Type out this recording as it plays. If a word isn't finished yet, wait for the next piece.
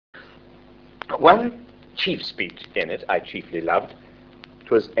One chief speech in it I chiefly loved.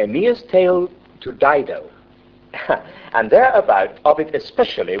 'Twas Aeneas' tale to Dido, and thereabout of it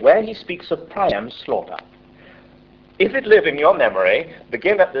especially where he speaks of Priam's slaughter. If it live in your memory,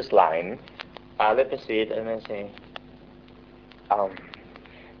 begin at this line. Let me see it, let me see.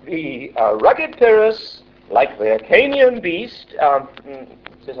 The rugged Pyrrhus, like the Acanian beast, it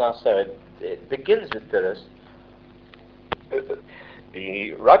is not so, it begins with Pyrrhus.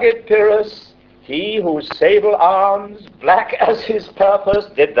 The rugged Pyrrhus, he whose sable arms, black as his purpose,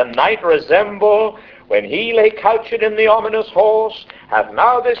 did the night resemble, when he lay couched in the ominous horse, hath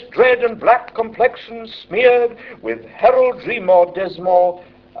now this dread and black complexion smeared with heraldry more dismal.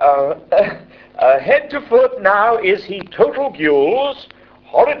 Head to foot now is he total gules,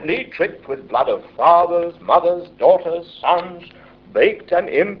 horridly tricked with blood of fathers, mothers, daughters, sons, baked and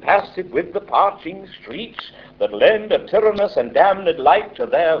impasted with the parching streets that lend a tyrannous and damned light to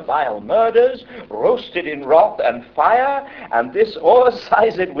their vile murders, roasted in wrath and fire, and this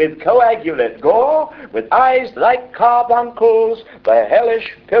o'ersized with coagulate gore, with eyes like carbuncles, the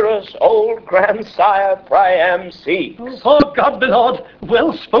hellish Pyrrhus, old grandsire Priam seeks. Oh, God, my lord,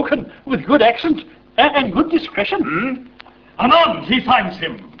 well spoken, with good accent and good discretion. Anon he finds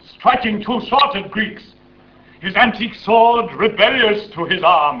him, striking two sworded Greeks. His antique sword, rebellious to his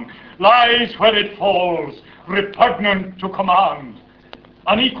arm, lies where it falls, repugnant to command.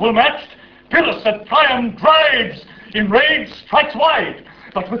 Unequal matched, Pyrrhus at Priam drives, in rage strikes wide,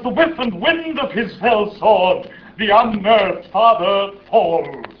 but with the whip and wind of his fell sword, the unnerved father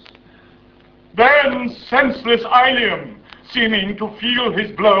falls. Then senseless Ilium, seeming to feel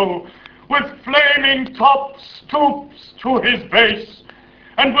his blow, with flaming top stoops to his base,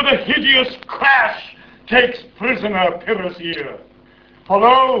 and with a hideous crash takes prisoner Pyrrhus' ear. For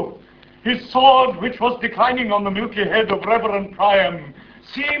lo, his sword, which was declining on the milky head of reverend Priam,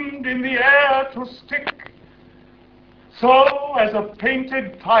 seemed in the air to stick. So, as a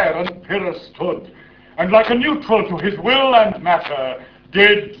painted tyrant Pyrrhus stood, and like a neutral to his will and matter,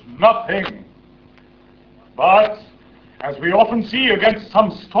 did nothing. But, as we often see against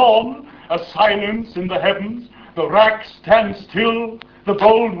some storm, a silence in the heavens, the rack stands still, the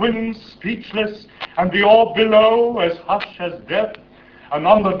bold winds speechless, and the orb below as hush as death, and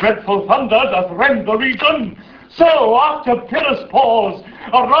on the dreadful thunder doth rend the region. So, after Pyrrhus' pause,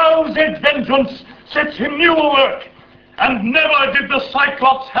 aroused vengeance sets him new work, and never did the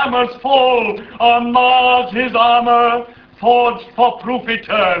Cyclops' hammers fall on Mars his armor, forged for proof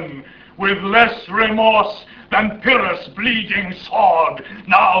etern, with less remorse than Pyrrhus' bleeding sword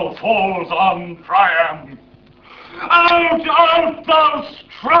now falls on Priam. Out, out, thou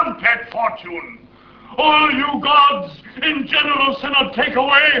strumpet fortune! All you gods, in general synod take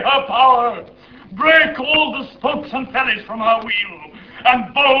away her power, break all the spokes and ferries from her wheel,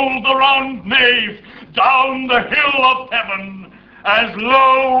 and bowl the round nave down the hill of heaven, as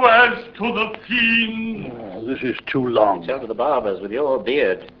low as to the fiend. Oh, this is too long. Tell to the barbers with your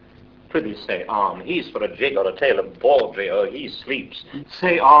beard. Prithee say on, he's for a jig or a tale of bawdry, or he sleeps.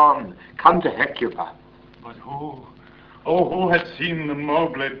 Say on, come to Hecuba. But who? Oh, who had seen the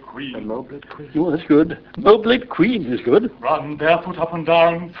Moblet Queen? The Moblet Queen? Oh, that's good. Moblet Queen is good. Run barefoot up and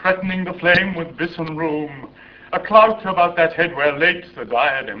down, threatening the flame with bison rheum. A clout about that head where late the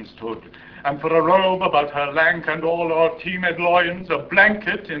diadem stood, and for a robe about her lank and all o'er teamed loins, a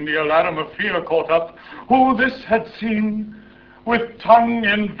blanket in the alarum of fear caught up. Who this had seen, with tongue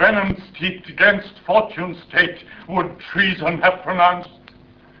in venom steeped against fortune's state, would treason have pronounced.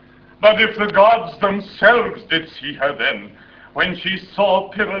 But if the gods themselves did see her then, when she saw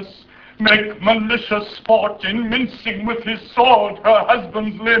Pyrrhus make malicious sport in mincing with his sword her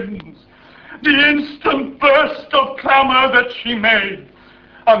husband's limbs, the instant burst of clamor that she made,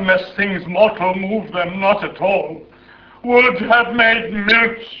 unless things mortal move them not at all, would have made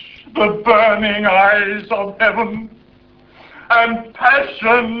milch the burning eyes of heaven, and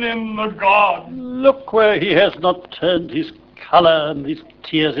passion in the gods. Look where he has not turned his colour and his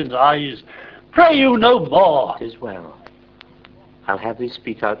tears in his eyes. Pray you no more. 'Tis well. I'll have thee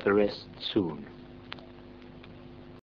speak out the rest soon.